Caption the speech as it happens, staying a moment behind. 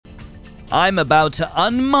I'm about to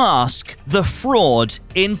unmask the fraud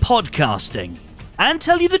in podcasting and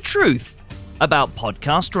tell you the truth about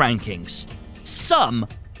podcast rankings. Some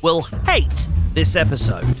will hate this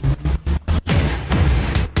episode.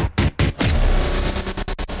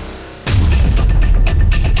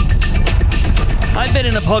 I've been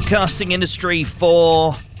in the podcasting industry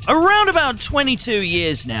for around about 22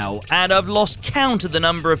 years now, and I've lost count of the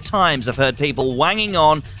number of times I've heard people wanging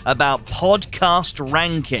on about podcast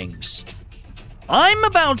rankings. I'm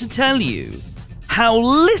about to tell you how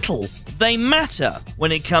little they matter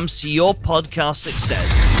when it comes to your podcast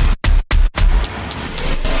success.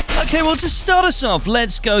 Okay, well, to start us off,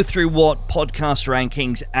 let's go through what podcast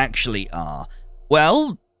rankings actually are.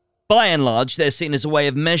 Well, by and large, they're seen as a way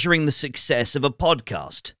of measuring the success of a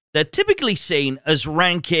podcast. They're typically seen as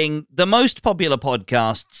ranking the most popular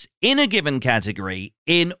podcasts in a given category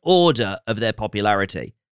in order of their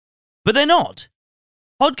popularity. But they're not.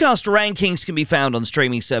 Podcast rankings can be found on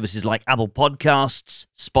streaming services like Apple Podcasts,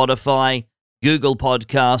 Spotify, Google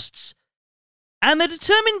Podcasts, and they're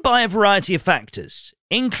determined by a variety of factors,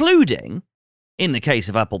 including, in the case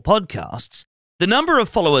of Apple Podcasts, the number of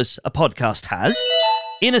followers a podcast has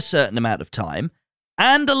in a certain amount of time,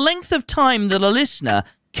 and the length of time that a listener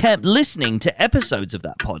kept listening to episodes of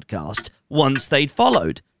that podcast once they'd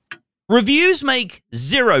followed. Reviews make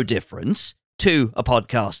zero difference to a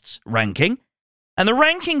podcast's ranking, and the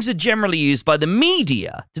rankings are generally used by the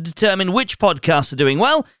media to determine which podcasts are doing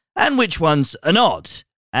well and which ones are not,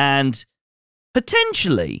 and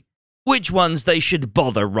potentially which ones they should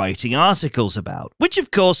bother writing articles about, which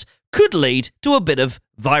of course could lead to a bit of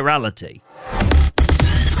virality.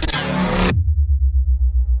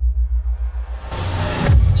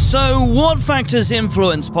 So, what factors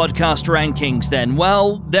influence podcast rankings then?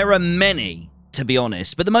 Well, there are many, to be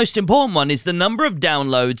honest, but the most important one is the number of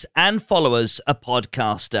downloads and followers a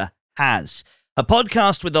podcaster has. A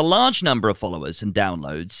podcast with a large number of followers and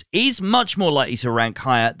downloads is much more likely to rank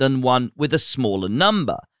higher than one with a smaller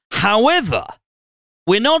number. However,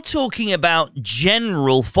 we're not talking about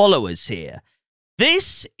general followers here.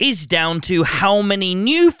 This is down to how many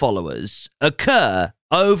new followers occur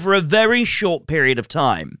over a very short period of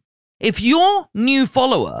time. If your new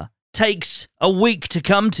follower takes a week to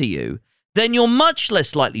come to you, then you're much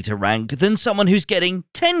less likely to rank than someone who's getting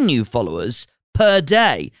 10 new followers per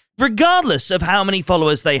day, regardless of how many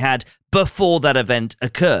followers they had before that event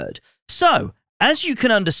occurred. So, as you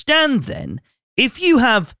can understand then, if you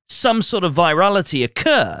have some sort of virality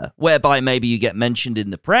occur, whereby maybe you get mentioned in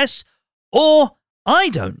the press, or, I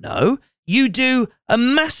don't know, you do a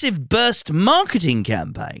massive burst marketing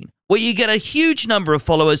campaign where you get a huge number of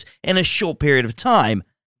followers in a short period of time,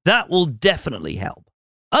 that will definitely help.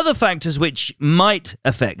 Other factors which might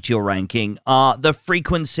affect your ranking are the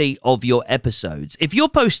frequency of your episodes. If you're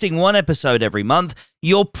posting one episode every month,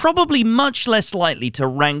 you're probably much less likely to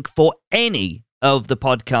rank for any of the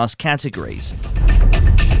podcast categories.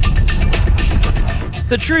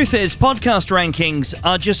 The truth is, podcast rankings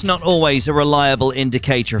are just not always a reliable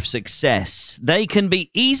indicator of success. They can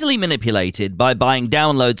be easily manipulated by buying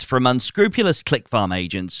downloads from unscrupulous click-farm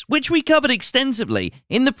agents, which we covered extensively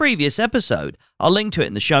in the previous episode. I'll link to it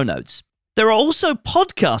in the show notes. There are also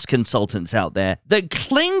podcast consultants out there that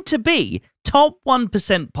claim to be top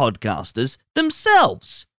 1% podcasters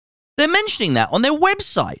themselves. They're mentioning that on their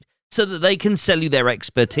website so that they can sell you their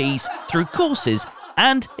expertise through courses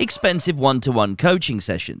and expensive one-to-one coaching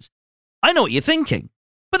sessions. I know what you're thinking,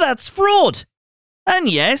 but that's fraud. And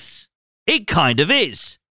yes, it kind of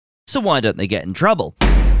is. So why don't they get in trouble?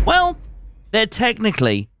 Well, they're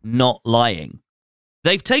technically not lying.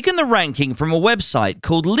 They've taken the ranking from a website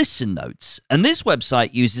called Listen Notes, and this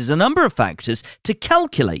website uses a number of factors to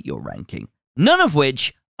calculate your ranking, none of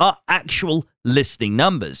which are actual listening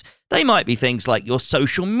numbers. They might be things like your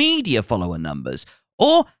social media follower numbers,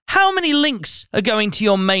 or how many links are going to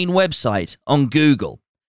your main website on Google.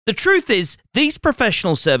 The truth is, these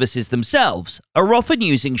professional services themselves are often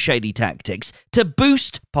using shady tactics to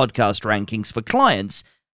boost podcast rankings for clients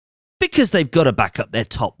because they've got to back up their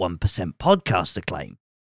top 1% podcaster claim.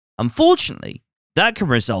 Unfortunately, that can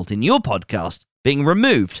result in your podcast being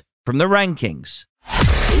removed from the rankings.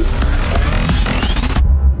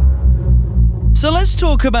 So let's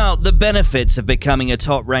talk about the benefits of becoming a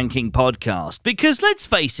top-ranking podcast, because let's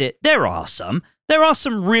face it, there are some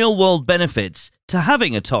real-world benefits to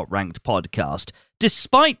having a top-ranked podcast,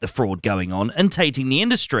 despite the fraud going on and tainting the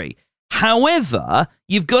industry. However,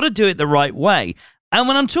 you've got to do it the right way. And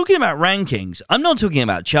when I'm talking about rankings, I'm not talking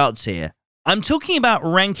about charts here. I'm talking about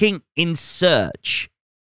ranking in search.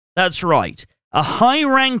 That's right. A high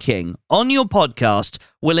ranking on your podcast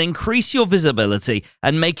will increase your visibility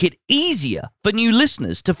and make it easier for new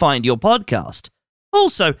listeners to find your podcast.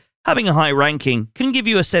 Also, having a high ranking can give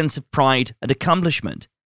you a sense of pride and accomplishment.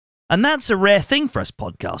 And that's a rare thing for us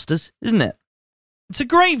podcasters, isn't it? It's a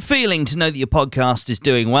great feeling to know that your podcast is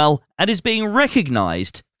doing well and is being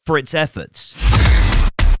recognized for its efforts.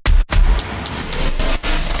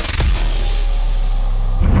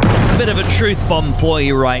 A bit of a truth bomb for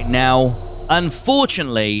you right now.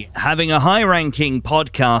 Unfortunately, having a high-ranking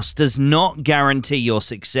podcast does not guarantee your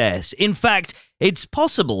success. In fact, it's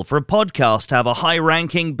possible for a podcast to have a high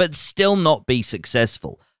ranking but still not be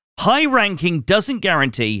successful. High ranking doesn't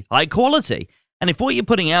guarantee high quality. And if what you're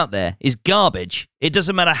putting out there is garbage, it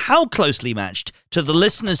doesn't matter how closely matched to the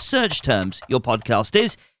listener's search terms your podcast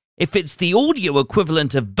is. If it's the audio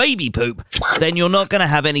equivalent of baby poop, then you're not going to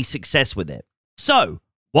have any success with it. So,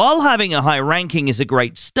 while having a high ranking is a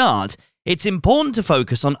great start, it's important to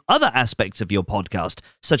focus on other aspects of your podcast,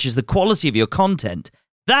 such as the quality of your content.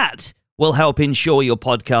 That will help ensure your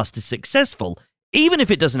podcast is successful, even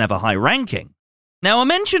if it doesn't have a high ranking. Now, I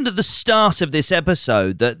mentioned at the start of this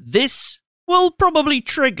episode that this will probably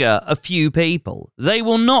trigger a few people. They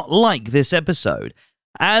will not like this episode.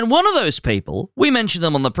 And one of those people, we mentioned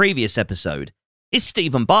them on the previous episode, is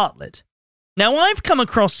Stephen Bartlett. Now, I've come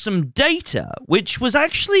across some data which was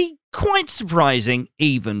actually quite surprising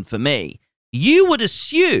even for me. You would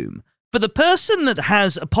assume for the person that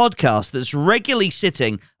has a podcast that's regularly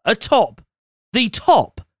sitting atop the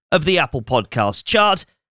top of the Apple Podcast chart,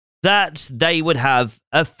 that they would have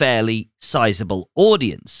a fairly sizable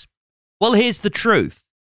audience. Well, here's the truth.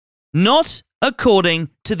 Not according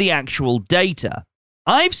to the actual data.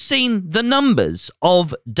 I've seen the numbers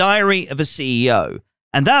of Diary of a CEO,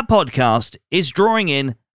 and that podcast is drawing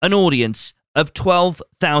in an audience of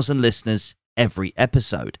 12,000 listeners every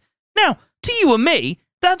episode. Now, to you and me,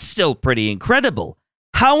 that's still pretty incredible.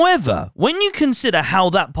 However, when you consider how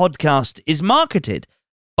that podcast is marketed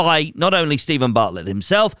by not only Stephen Bartlett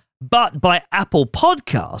himself, but by Apple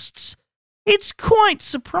Podcasts, it's quite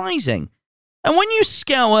surprising. And when you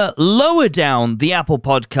scour lower down the Apple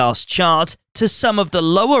Podcast chart to some of the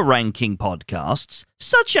lower ranking podcasts,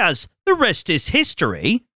 such as The Rest is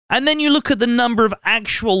History, and then you look at the number of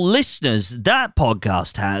actual listeners that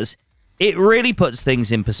podcast has, it really puts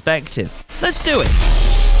things in perspective. Let's do it.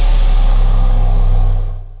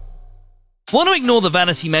 Want to ignore the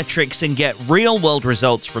vanity metrics and get real-world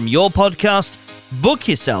results from your podcast? Book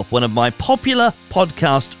yourself one of my popular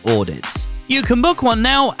podcast audits. You can book one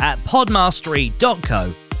now at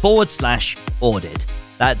podmastery.co/audit.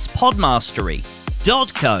 That's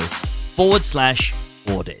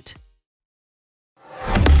podmastery.co/audit.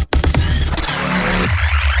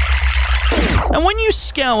 And when you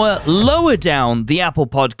scour lower down the Apple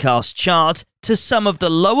Podcast chart to some of the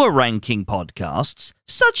lower ranking podcasts,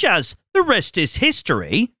 such as The Rest is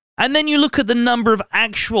History, and then you look at the number of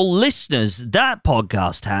actual listeners that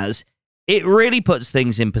podcast has, it really puts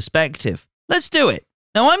things in perspective. Let's do it.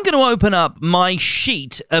 Now I'm going to open up my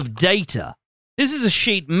sheet of data. This is a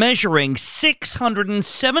sheet measuring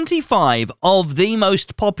 675 of the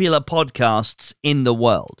most popular podcasts in the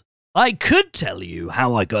world. I could tell you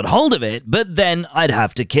how I got hold of it, but then I'd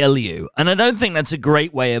have to kill you. And I don't think that's a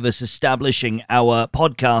great way of us establishing our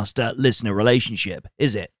podcaster-listener relationship,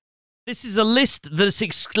 is it? This is a list that's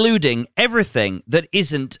excluding everything that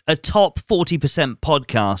isn't a top 40%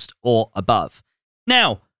 podcast or above.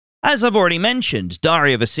 Now, as I've already mentioned,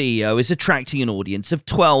 Diary of a CEO is attracting an audience of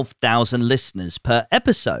 12,000 listeners per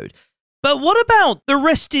episode. But what about The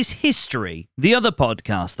Rest is History, the other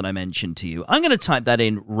podcast that I mentioned to you? I'm going to type that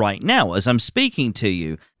in right now as I'm speaking to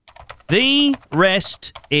you. The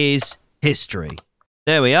Rest is History.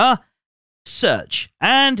 There we are. Search.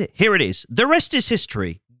 And here it is. The Rest is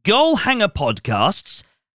History. Goal Hanger Podcasts.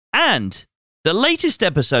 And the latest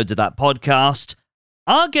episodes of that podcast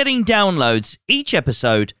are getting downloads each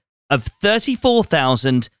episode of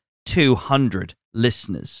 34,200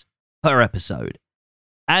 listeners per episode.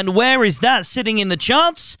 And where is that sitting in the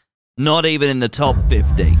charts? Not even in the top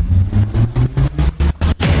 50.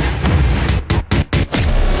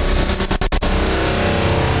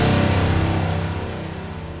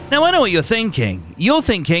 Now, I know what you're thinking. You're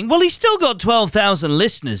thinking, well, he's still got 12,000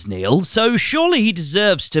 listeners, Neil, so surely he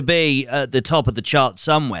deserves to be at the top of the chart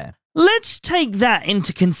somewhere. Let's take that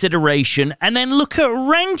into consideration and then look at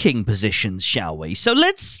ranking positions, shall we? So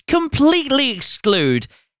let's completely exclude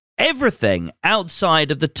everything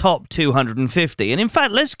outside of the top 250. And in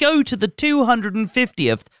fact, let's go to the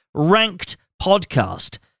 250th ranked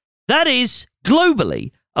podcast. That is,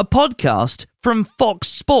 globally, a podcast from Fox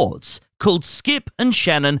Sports called Skip and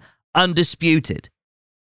Shannon undisputed.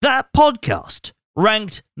 That podcast,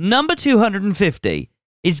 ranked number 250,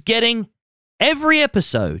 is getting every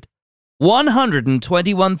episode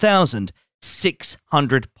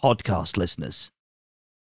 121,600 podcast listeners.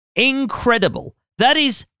 Incredible. That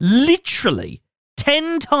is literally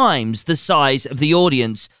 10 times the size of the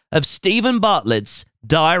audience of Stephen Bartlett's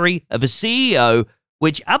Diary of a CEO,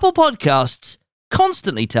 which Apple Podcasts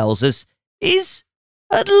constantly tells us is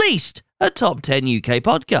at least a top 10 UK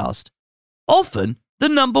podcast. Often the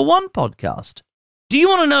number one podcast. Do you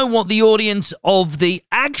want to know what the audience of the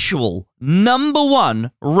actual number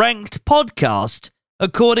one ranked podcast,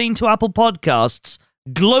 according to Apple Podcasts,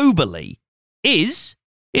 globally is?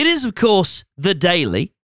 It is, of course, The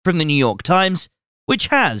Daily from the New York Times, which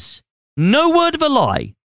has, no word of a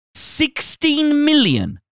lie,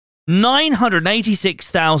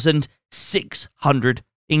 16,986,600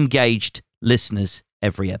 engaged listeners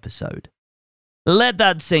every episode. Let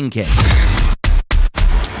that sink in.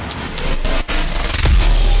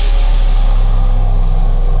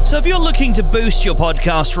 So if you're looking to boost your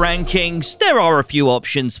podcast rankings, there are a few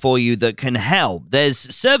options for you that can help. There's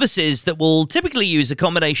services that will typically use a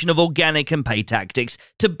combination of organic and paid tactics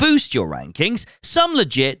to boost your rankings, some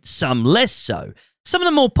legit, some less so. Some of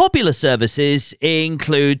the more popular services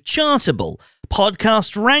include Chartable,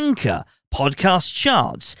 Podcast Ranker, Podcast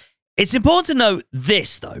Charts. It's important to note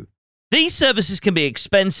this, though. These services can be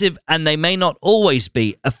expensive and they may not always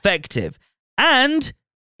be effective. And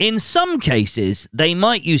in some cases, they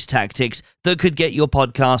might use tactics that could get your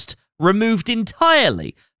podcast removed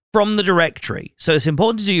entirely from the directory. So it's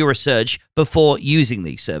important to do your research before using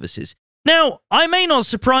these services. Now, I may not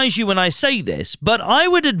surprise you when I say this, but I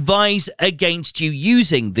would advise against you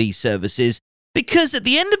using these services because at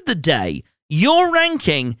the end of the day, your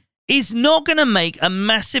ranking is not going to make a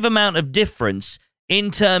massive amount of difference in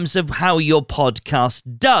terms of how your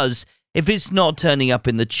podcast does if it's not turning up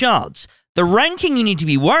in the charts. The ranking you need to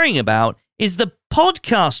be worrying about is the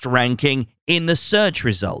podcast ranking in the search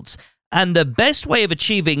results. And the best way of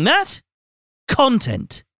achieving that?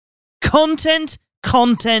 Content. Content,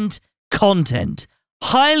 content, content.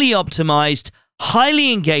 Highly optimized,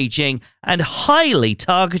 highly engaging, and highly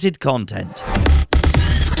targeted content.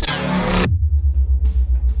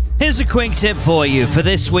 Here's a quick tip for you for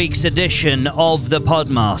this week's edition of The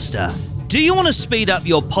Podmaster. Do you want to speed up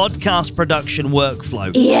your podcast production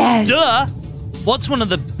workflow? Yes. Duh! What's one of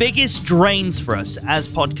the biggest drains for us as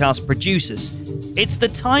podcast producers? It's the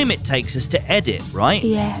time it takes us to edit, right?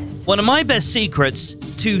 Yes. One of my best secrets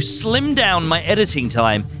to slim down my editing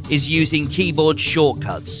time is using keyboard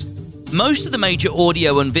shortcuts. Most of the major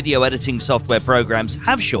audio and video editing software programs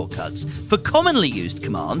have shortcuts for commonly used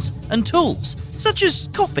commands and tools, such as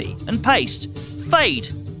copy and paste, fade,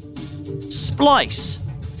 splice.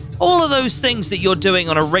 All of those things that you're doing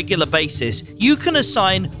on a regular basis, you can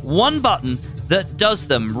assign one button that does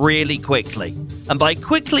them really quickly. And by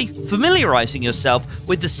quickly familiarizing yourself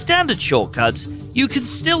with the standard shortcuts, you can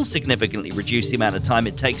still significantly reduce the amount of time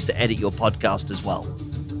it takes to edit your podcast as well.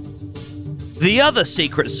 The other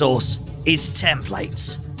secret sauce is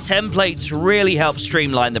templates. Templates really help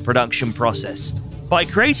streamline the production process. By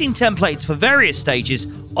creating templates for various stages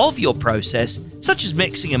of your process, such as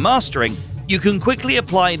mixing and mastering, you can quickly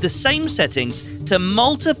apply the same settings to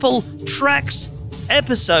multiple tracks,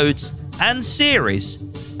 episodes, and series,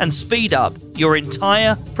 and speed up your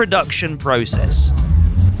entire production process.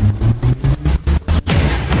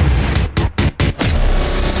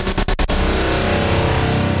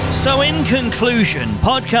 So in conclusion,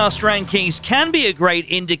 podcast rankings can be a great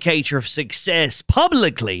indicator of success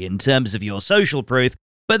publicly in terms of your social proof,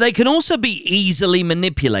 but they can also be easily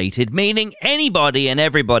manipulated, meaning anybody and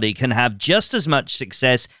everybody can have just as much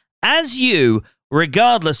success as you,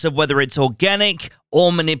 regardless of whether it's organic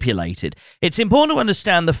or manipulated. It's important to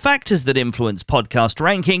understand the factors that influence podcast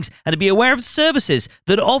rankings and to be aware of the services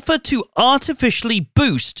that offer to artificially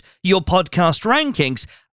boost your podcast rankings,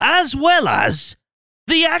 as well as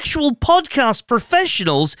the actual podcast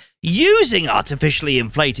professionals using artificially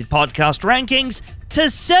inflated podcast rankings to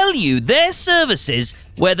sell you their services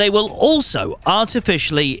where they will also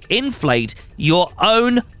artificially inflate your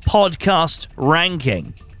own podcast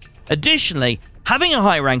ranking. Additionally, having a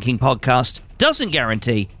high-ranking podcast doesn't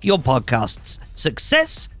guarantee your podcast's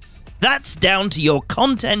success. That's down to your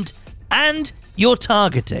content and your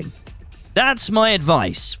targeting. That's my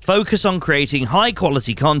advice. Focus on creating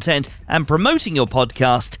high-quality content and promoting your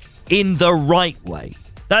podcast in the right way.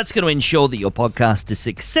 That's going to ensure that your podcast is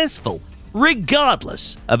successful,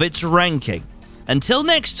 regardless of its ranking. Until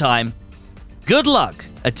next time, good luck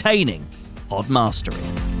attaining pod mastery.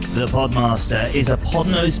 The Podmaster is a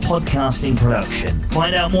Podnose podcasting production.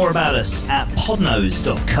 Find out more about us at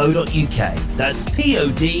podnose.co.uk. That's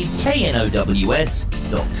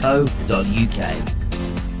podknows.co.uk.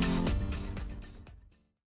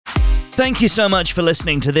 Thank you so much for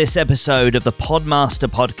listening to this episode of the Podmaster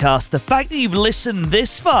podcast. The fact that you've listened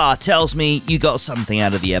this far tells me you got something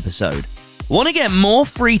out of the episode. Want to get more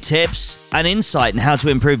free tips and insight on how to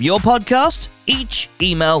improve your podcast? Each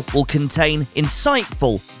email will contain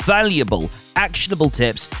insightful, valuable, actionable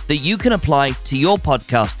tips that you can apply to your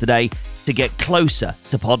podcast today to get closer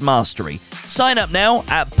to Podmastery. Sign up now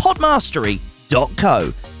at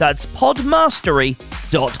podmastery.co. That's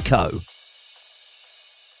podmastery.co.